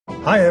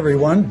Hi,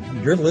 everyone.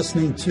 You're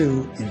listening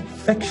to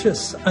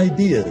Infectious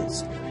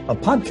Ideas, a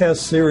podcast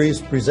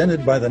series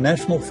presented by the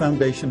National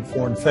Foundation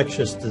for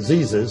Infectious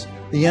Diseases,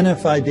 the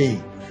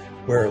NFID,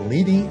 where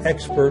leading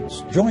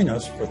experts join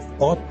us for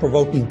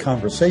thought-provoking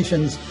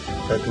conversations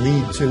that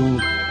lead to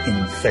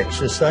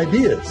infectious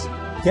ideas.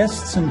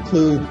 Guests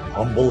include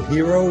humble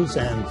heroes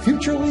and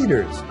future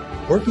leaders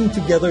working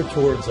together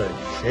towards a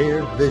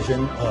shared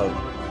vision of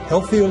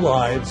healthier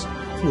lives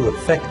through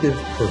effective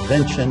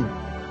prevention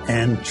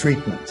and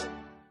treatment.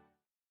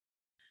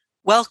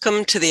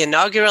 Welcome to the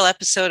inaugural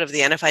episode of the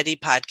NFID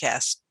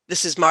podcast.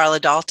 This is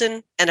Marla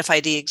Dalton,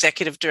 NFID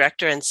Executive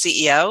Director and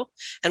CEO,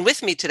 and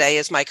with me today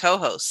is my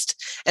co-host,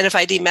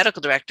 NFID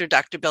Medical Director,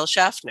 Dr. Bill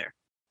Schaffner.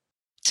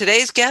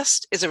 Today's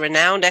guest is a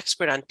renowned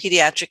expert on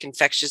pediatric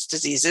infectious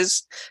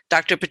diseases,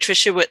 Dr.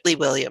 Patricia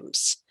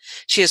Whitley-Williams.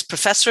 She is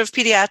Professor of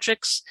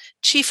Pediatrics,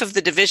 Chief of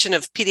the Division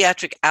of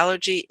Pediatric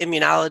Allergy,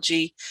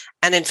 Immunology,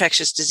 and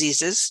Infectious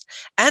Diseases,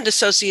 and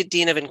Associate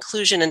Dean of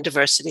Inclusion and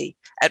Diversity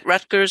at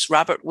Rutgers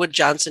Robert Wood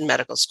Johnson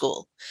Medical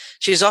School.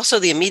 She is also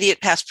the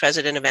immediate past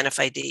president of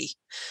NFID.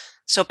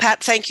 So,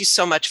 Pat, thank you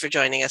so much for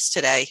joining us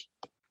today.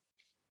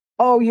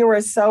 Oh, you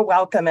are so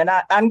welcome. And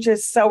I'm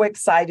just so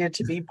excited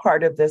to be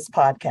part of this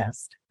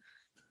podcast.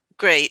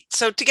 Great.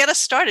 So to get us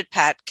started,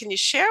 Pat, can you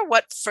share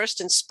what first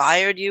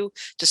inspired you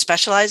to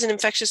specialize in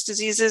infectious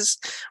diseases?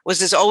 Was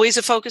this always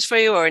a focus for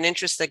you or an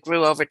interest that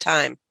grew over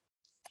time?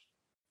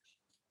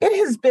 It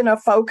has been a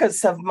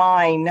focus of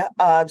mine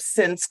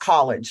since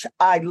college.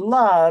 I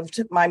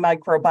loved my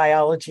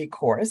microbiology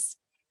course.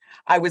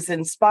 I was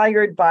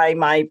inspired by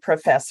my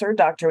professor,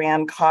 Dr.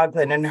 Ann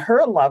Coughlin, and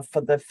her love for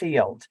the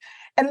field.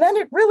 And then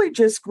it really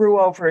just grew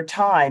over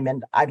time.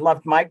 And I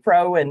loved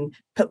micro and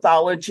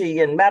pathology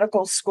in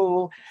medical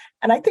school.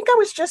 And I think I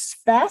was just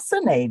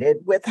fascinated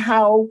with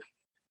how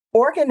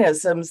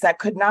organisms that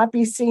could not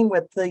be seen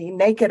with the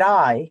naked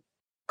eye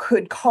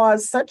could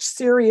cause such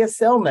serious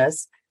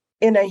illness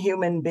in a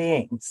human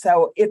being.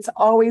 So it's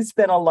always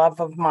been a love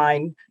of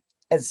mine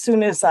as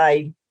soon as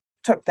I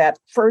took that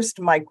first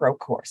micro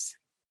course.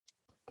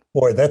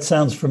 Boy, that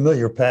sounds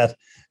familiar, Pat.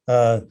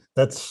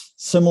 That's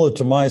similar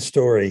to my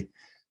story.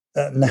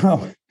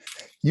 Now,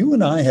 you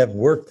and I have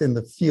worked in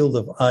the field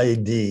of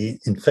ID,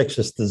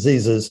 infectious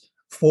diseases,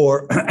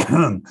 for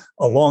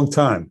a long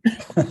time.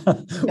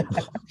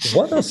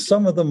 What are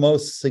some of the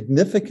most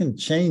significant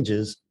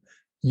changes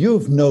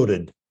you've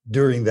noted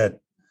during that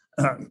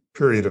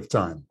period of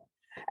time?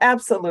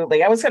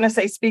 Absolutely. I was going to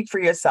say, speak for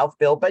yourself,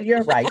 Bill, but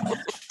you're right.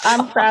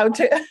 I'm proud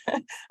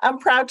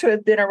to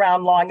have been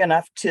around long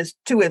enough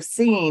to have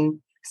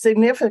seen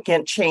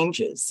significant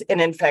changes in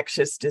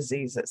infectious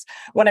diseases.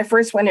 When I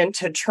first went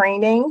into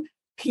training,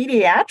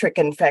 pediatric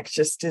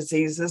infectious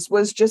diseases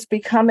was just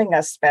becoming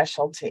a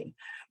specialty.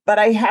 But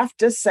I have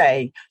to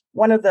say,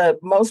 one of the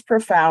most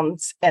profound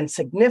and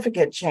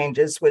significant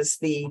changes was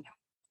the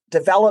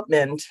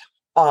development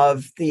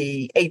of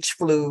the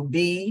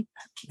H-flu-B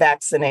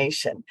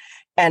vaccination.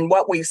 And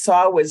what we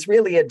saw was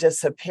really a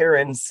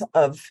disappearance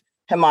of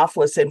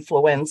Haemophilus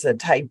influenza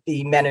type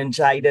B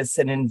meningitis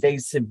and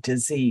invasive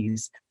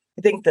disease.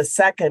 I think the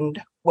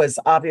second was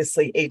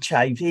obviously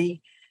HIV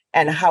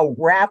and how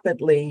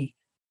rapidly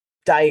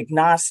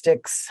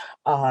diagnostics,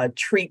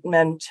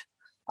 treatment,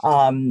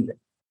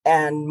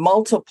 and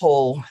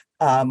multiple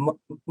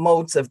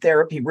modes of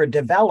therapy were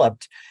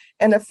developed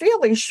in a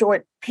fairly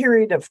short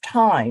period of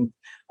time,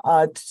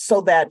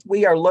 so that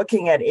we are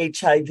looking at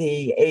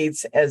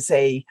HIV/AIDS as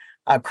a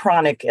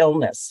chronic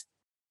illness.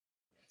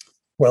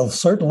 Well,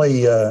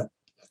 certainly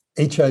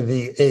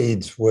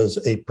HIV/AIDS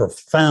was a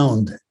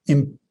profound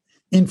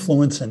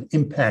influence and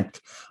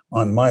impact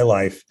on my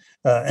life.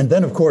 And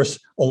then, of course,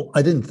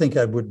 I didn't think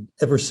I would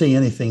ever see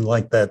anything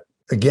like that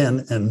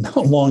again, and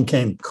along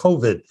came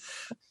COVID.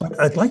 But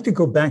I'd like to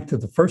go back to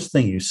the first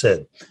thing you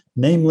said,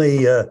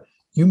 namely,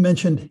 you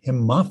mentioned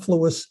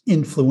Haemophilus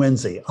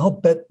influenzae. I'll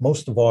bet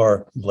most of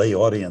our lay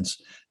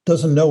audience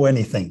doesn't know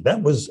anything.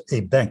 That was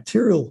a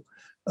bacterial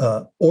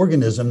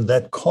organism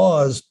that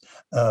caused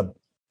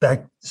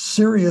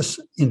serious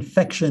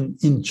infection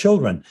in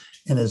children.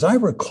 And as I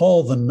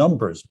recall the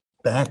numbers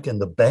back in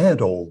the bad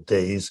old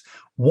days,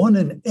 1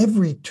 in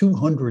every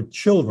 200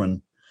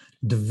 children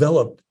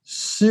developed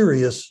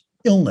serious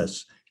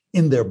illness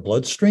in their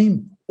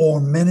bloodstream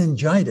or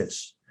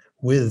meningitis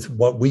with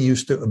what we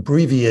used to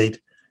abbreviate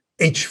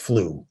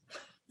H-flu.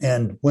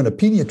 And when a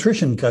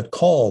pediatrician got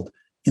called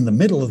in the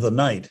middle of the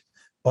night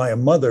by a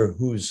mother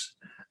whose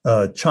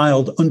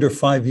child under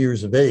 5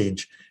 years of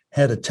age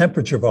had a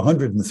temperature of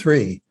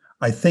 103,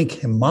 I think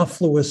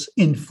Haemophilus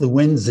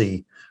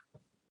influenzae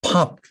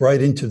popped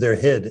right into their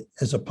head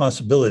as a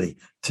possibility.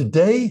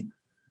 Today,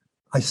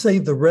 I say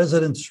the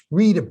residents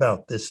read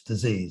about this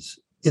disease.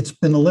 It's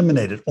been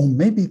eliminated. Oh,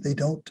 maybe they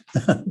don't,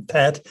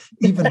 Pat,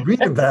 even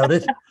read about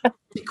it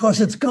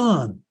because it's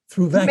gone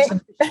through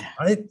vaccination,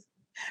 right?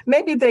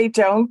 Maybe they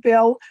don't,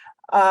 Bill,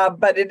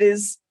 but it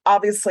is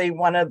obviously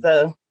one of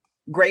the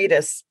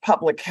greatest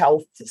public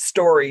health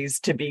stories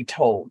to be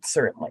told,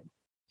 certainly.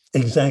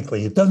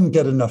 Exactly. It doesn't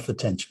get enough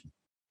attention.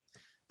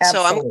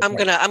 So I'm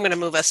Absolutely. gonna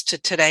move us to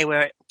today,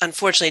 where it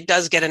unfortunately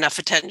does get enough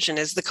attention,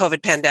 is the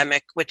COVID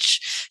pandemic,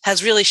 which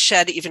has really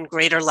shed even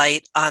greater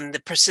light on the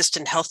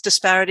persistent health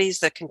disparities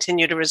that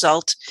continue to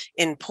result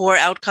in poor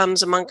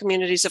outcomes among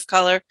communities of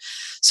color.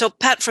 So,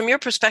 Pat, from your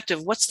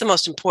perspective, what's the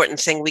most important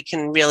thing we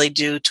can really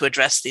do to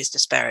address these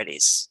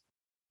disparities?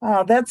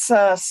 That's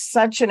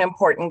such an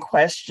important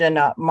question,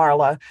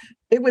 Marla.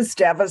 It was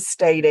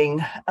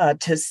devastating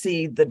to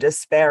see the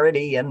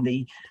disparity and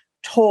the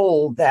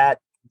toll that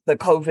the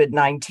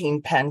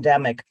COVID-19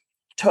 pandemic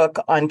took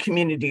on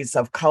communities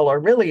of color,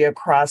 really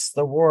across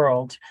the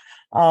world.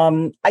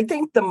 I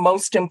think the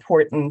most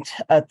important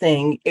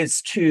thing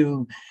is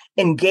to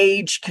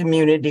engage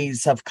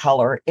communities of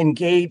color,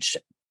 engage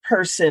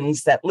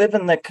persons that live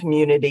in the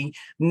community,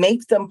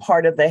 make them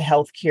part of the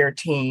healthcare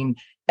team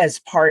as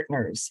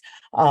partners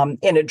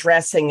in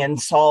addressing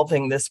and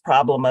solving this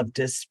problem of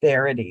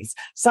disparities.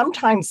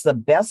 Sometimes the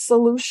best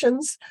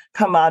solutions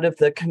come out of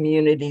the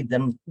community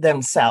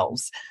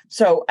themselves.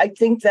 So I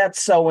think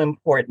that's so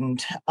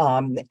important.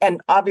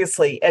 And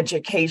obviously,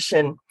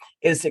 education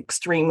is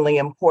extremely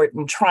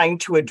important, trying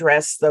to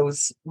address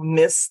those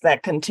myths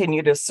that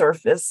continue to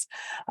surface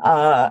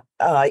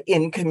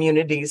in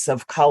communities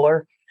of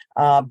color.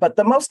 But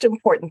the most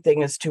important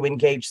thing is to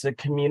engage the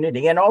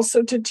community and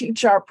also to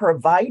teach our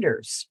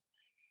providers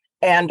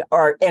and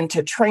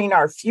to train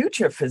our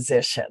future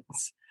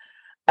physicians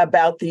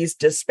about these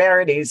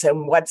disparities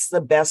and what's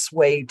the best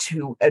way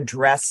to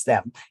address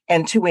them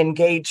and to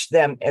engage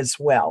them as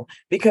well.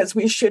 Because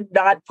we should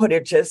not put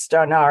it just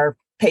on our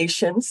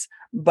patients,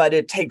 but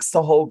it takes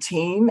the whole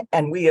team,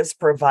 and we as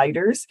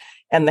providers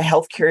and the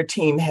healthcare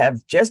team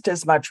have just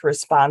as much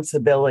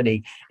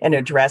responsibility in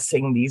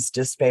addressing these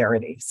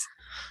disparities.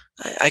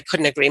 I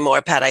couldn't agree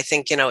more, Pat. I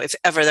think, if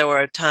ever there were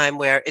a time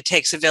where it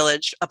takes a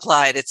village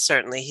applied, it's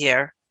certainly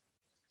here.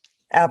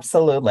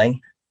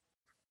 Absolutely.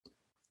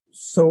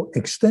 So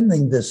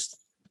extending this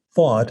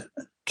thought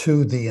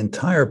to the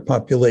entire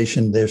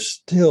population, there's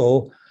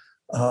still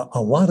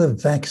a lot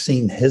of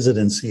vaccine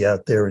hesitancy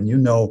out there.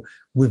 And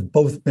we've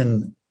both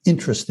been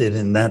interested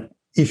in that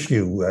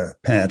issue,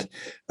 Pat.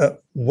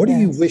 What do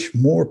you wish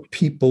more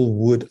people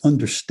would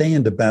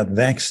understand about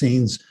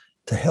vaccines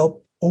to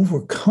help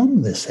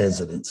overcome this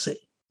hesitancy?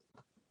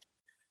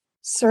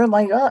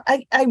 Certainly.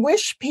 I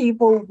wish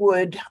people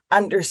would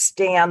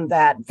understand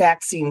that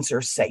vaccines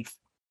are safe.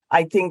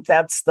 I think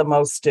that's the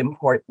most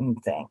important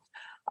thing.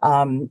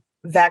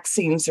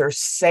 Vaccines are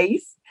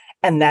safe,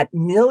 and that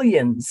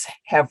millions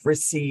have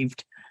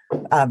received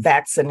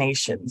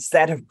vaccinations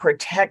that have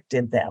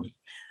protected them.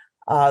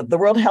 The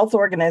World Health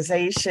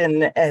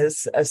Organization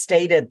has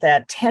stated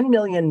that 10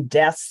 million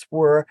deaths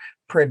were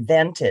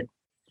prevented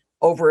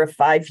over a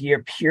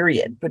 5-year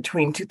period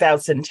between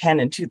 2010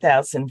 and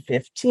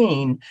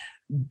 2015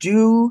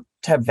 due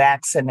to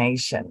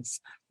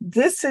vaccinations.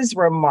 This is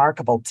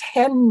remarkable.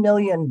 10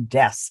 million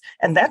deaths.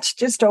 And that's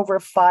just over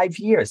 5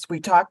 years. We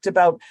talked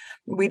about,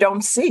 we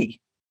don't see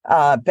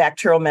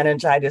bacterial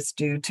meningitis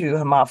due to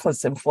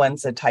Haemophilus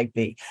influenza type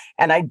B.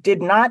 And I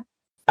did not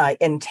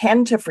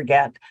intend to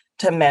forget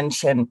to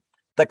mention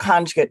the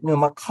conjugate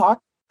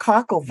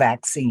pneumococcal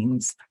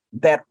vaccines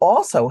that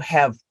also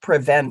have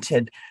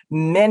prevented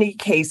many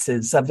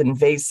cases of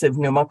invasive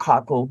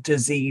pneumococcal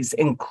disease,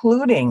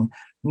 including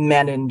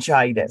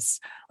meningitis.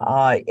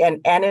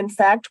 And in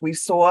fact, we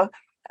saw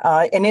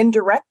an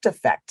indirect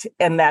effect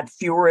in that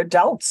fewer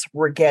adults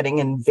were getting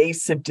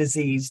invasive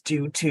disease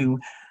due to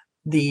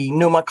the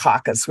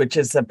pneumococcus, which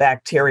is a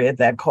bacteria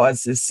that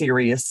causes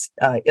serious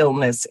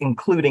illness,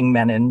 including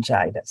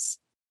meningitis.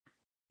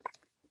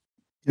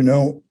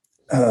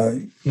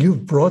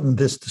 You've broadened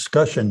this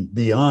discussion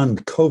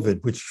beyond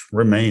COVID, which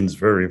remains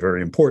very,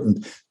 very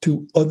important,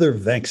 to other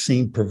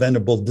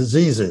vaccine-preventable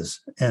diseases.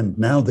 And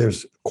now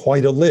there's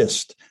quite a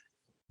list.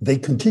 They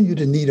continue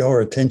to need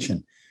our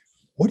attention.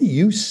 What do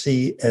you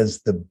see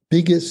as the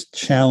biggest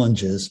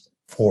challenges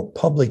for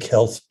public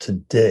health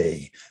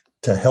today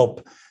to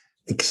help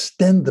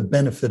extend the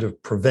benefit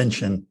of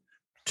prevention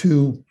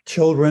to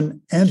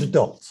children and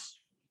adults?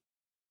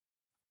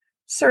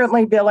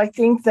 Certainly, Bill. I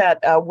think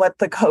that what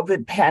the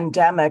COVID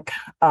pandemic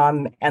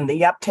and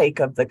the uptake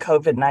of the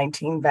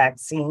COVID-19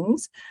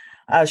 vaccines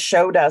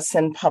showed us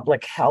in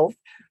public health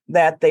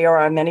that there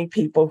are many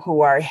people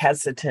who are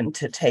hesitant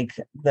to take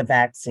the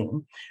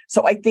vaccine.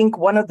 So I think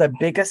one of the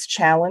biggest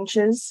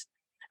challenges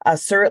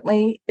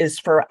certainly is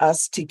for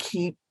us to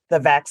keep the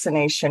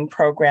vaccination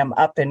program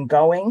up and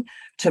going,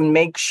 to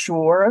make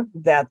sure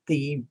that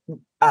the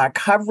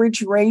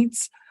coverage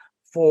rates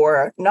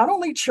for not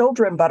only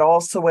children, but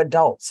also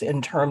adults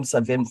in terms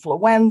of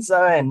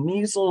influenza and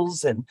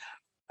measles and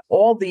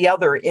all the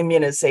other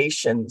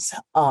immunizations,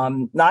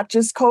 not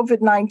just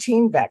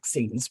COVID-19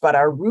 vaccines, but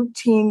our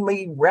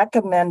routinely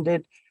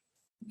recommended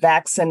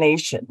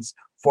vaccinations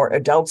for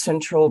adults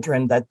and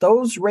children, that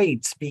those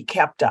rates be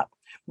kept up.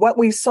 What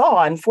we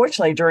saw,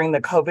 unfortunately, during the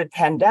COVID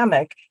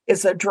pandemic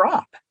is a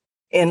drop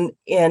in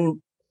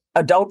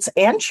adults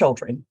and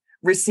children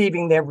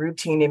receiving their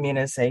routine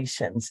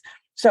immunizations.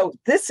 So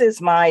this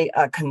is my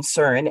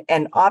concern.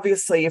 And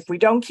obviously, if we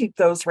don't keep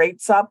those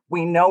rates up,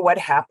 we know what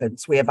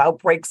happens. We have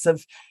outbreaks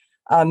of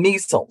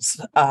measles,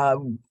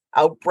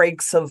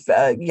 outbreaks of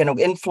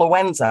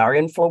influenza. Our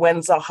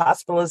influenza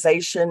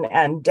hospitalization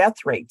and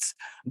death rates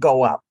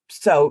go up.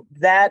 So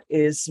that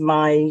is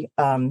my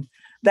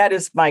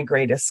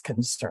greatest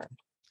concern.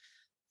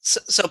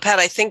 So Pat,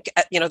 I think,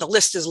 the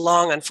list is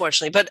long,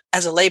 unfortunately, but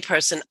as a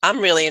layperson, I'm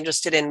really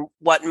interested in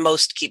what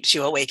most keeps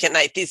you awake at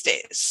night these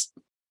days.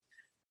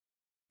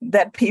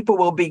 That people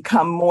will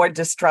become more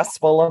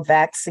distrustful of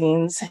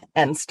vaccines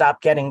and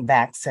stop getting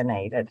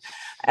vaccinated.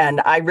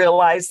 And I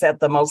realize that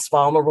the most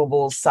vulnerable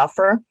will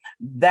suffer.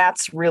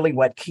 That's really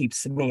what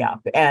keeps me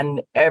up.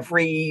 And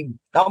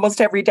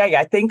almost every day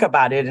I think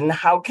about it and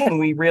how can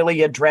we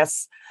really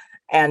address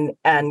and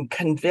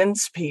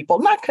convince people,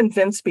 not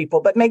convince people,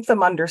 but make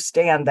them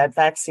understand that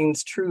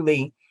vaccines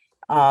truly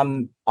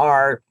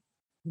are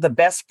the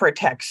best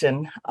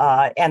protection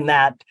and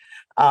that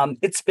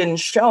it's been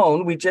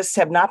shown. We just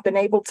have not been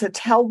able to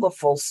tell the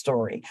full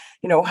story.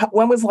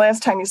 When was the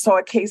last time you saw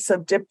a case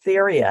of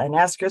diphtheria? And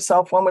ask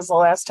yourself, when was the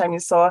last time you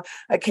saw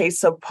a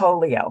case of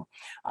polio?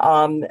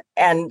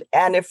 And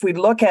if we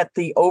look at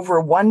the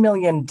over 1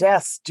 million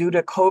deaths due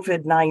to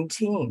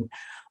COVID-19,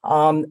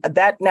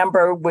 that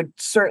number would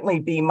certainly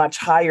be much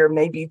higher,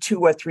 maybe 2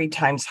 or 3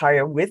 times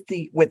higher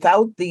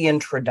without the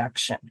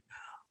introduction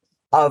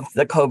of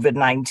the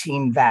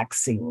COVID-19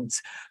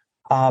 vaccines.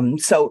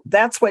 So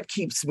that's what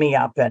keeps me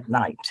up at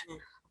night.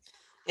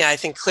 Yeah, I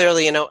think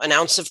clearly, an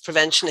ounce of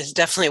prevention is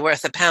definitely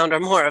worth a pound or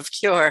more of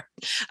cure.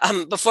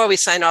 Before we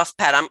sign off,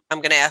 Pat, I'm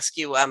going to ask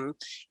you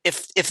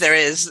if there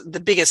is the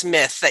biggest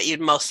myth that you'd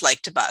most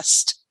like to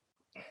bust.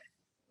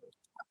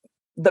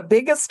 The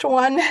biggest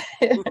one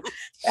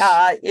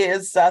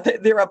is,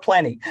 there are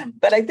plenty,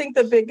 but I think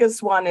the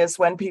biggest one is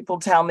when people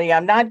tell me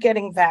I'm not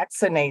getting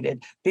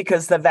vaccinated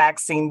because the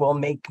vaccine will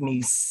make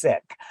me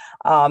sick.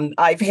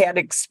 I've had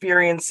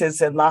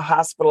experiences in the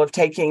hospital of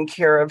taking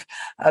care of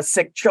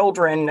sick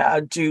children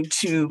due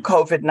to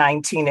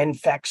COVID-19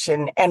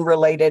 infection and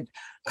related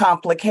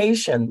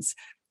complications.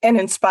 And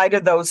in spite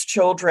of those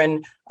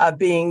children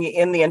being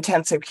in the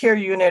intensive care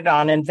unit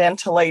on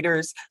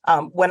ventilators,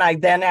 when I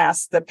then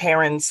ask the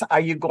parents, are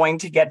you going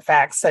to get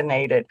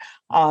vaccinated?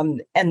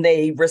 And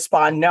they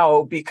respond,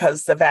 no,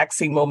 because the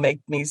vaccine will make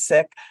me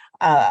sick.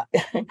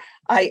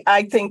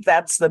 I think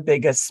that's the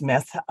biggest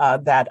myth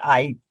that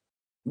I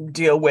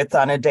deal with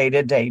on a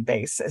day-to-day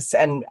basis.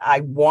 And I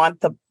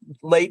want the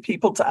lay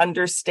people to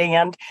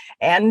understand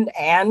and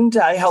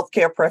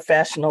healthcare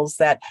professionals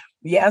that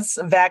yes,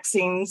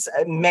 vaccines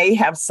may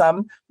have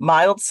some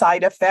mild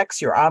side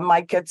effects. Your arm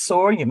might get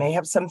sore. You may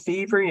have some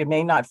fever. You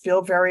may not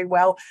feel very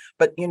well.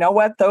 But you know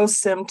what? Those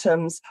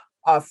symptoms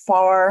are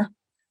far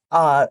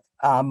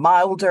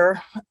milder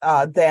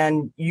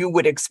than you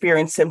would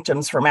experience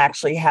symptoms from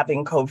actually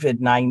having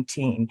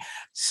COVID-19.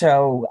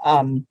 So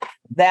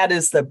that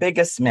is the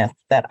biggest myth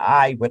that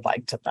I would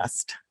like to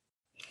bust.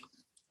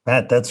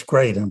 Pat, that's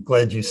great. I'm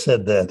glad you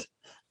said that.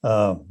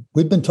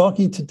 We've been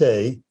talking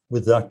today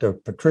with Dr.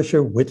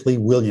 Patricia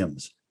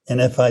Whitley-Williams,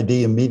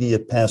 NFID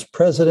Immediate Past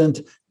President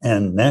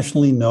and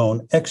nationally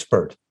known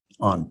expert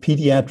on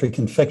pediatric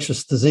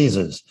infectious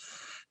diseases.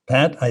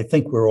 Pat, I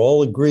think we're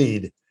all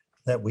agreed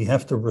that we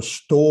have to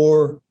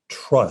restore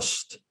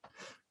trust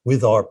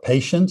with our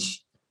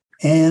patients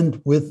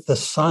and with the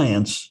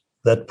science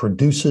that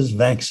produces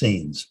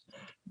vaccines.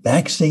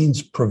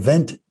 Vaccines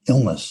prevent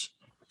illness.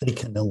 They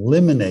can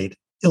eliminate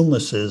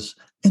illnesses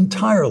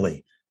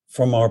entirely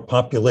from our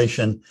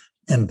population,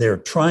 and their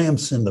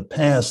triumphs in the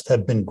past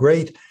have been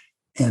great,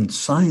 and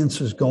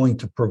science is going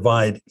to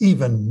provide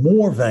even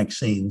more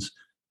vaccines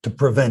to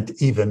prevent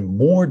even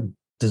more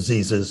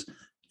diseases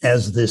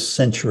as this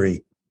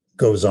century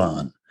goes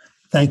on.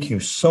 Thank you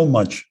so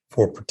much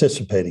for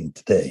participating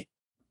today.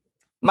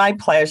 My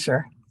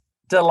pleasure.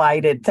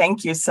 Delighted.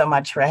 Thank you so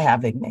much for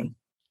having me.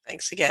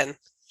 Thanks again.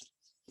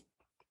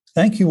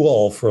 Thank you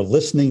all for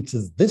listening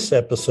to this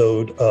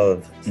episode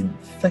of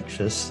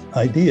Infectious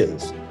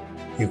Ideas.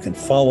 You can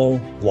follow,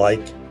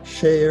 like,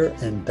 share,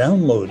 and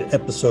download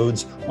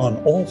episodes on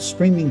all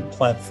streaming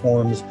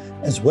platforms,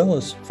 as well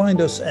as find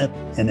us at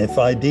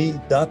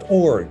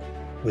nfid.org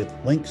with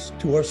links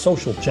to our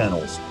social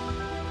channels.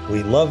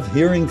 We love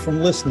hearing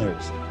from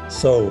listeners,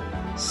 so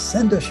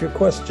send us your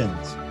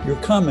questions, your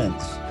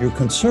comments, your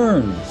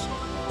concerns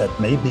that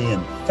may be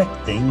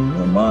infecting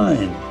your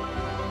mind.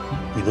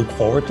 We look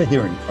forward to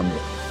hearing from you.